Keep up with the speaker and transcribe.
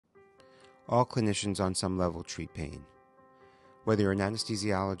All clinicians on some level treat pain. Whether you're an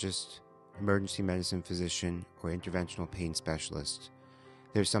anesthesiologist, emergency medicine physician, or interventional pain specialist,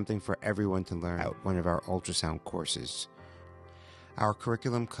 there's something for everyone to learn at one of our ultrasound courses. Our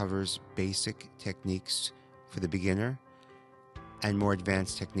curriculum covers basic techniques for the beginner and more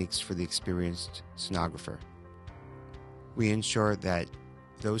advanced techniques for the experienced sonographer. We ensure that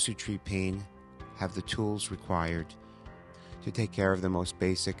those who treat pain have the tools required to take care of the most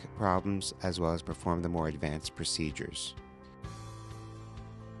basic problems as well as perform the more advanced procedures.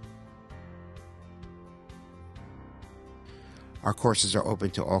 Our courses are open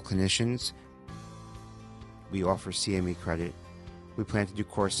to all clinicians. We offer CME credit. We plan to do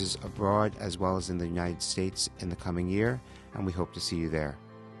courses abroad as well as in the United States in the coming year, and we hope to see you there.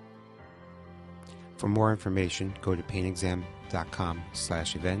 For more information, go to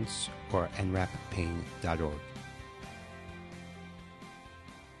painexam.com/events or nrapapain.org.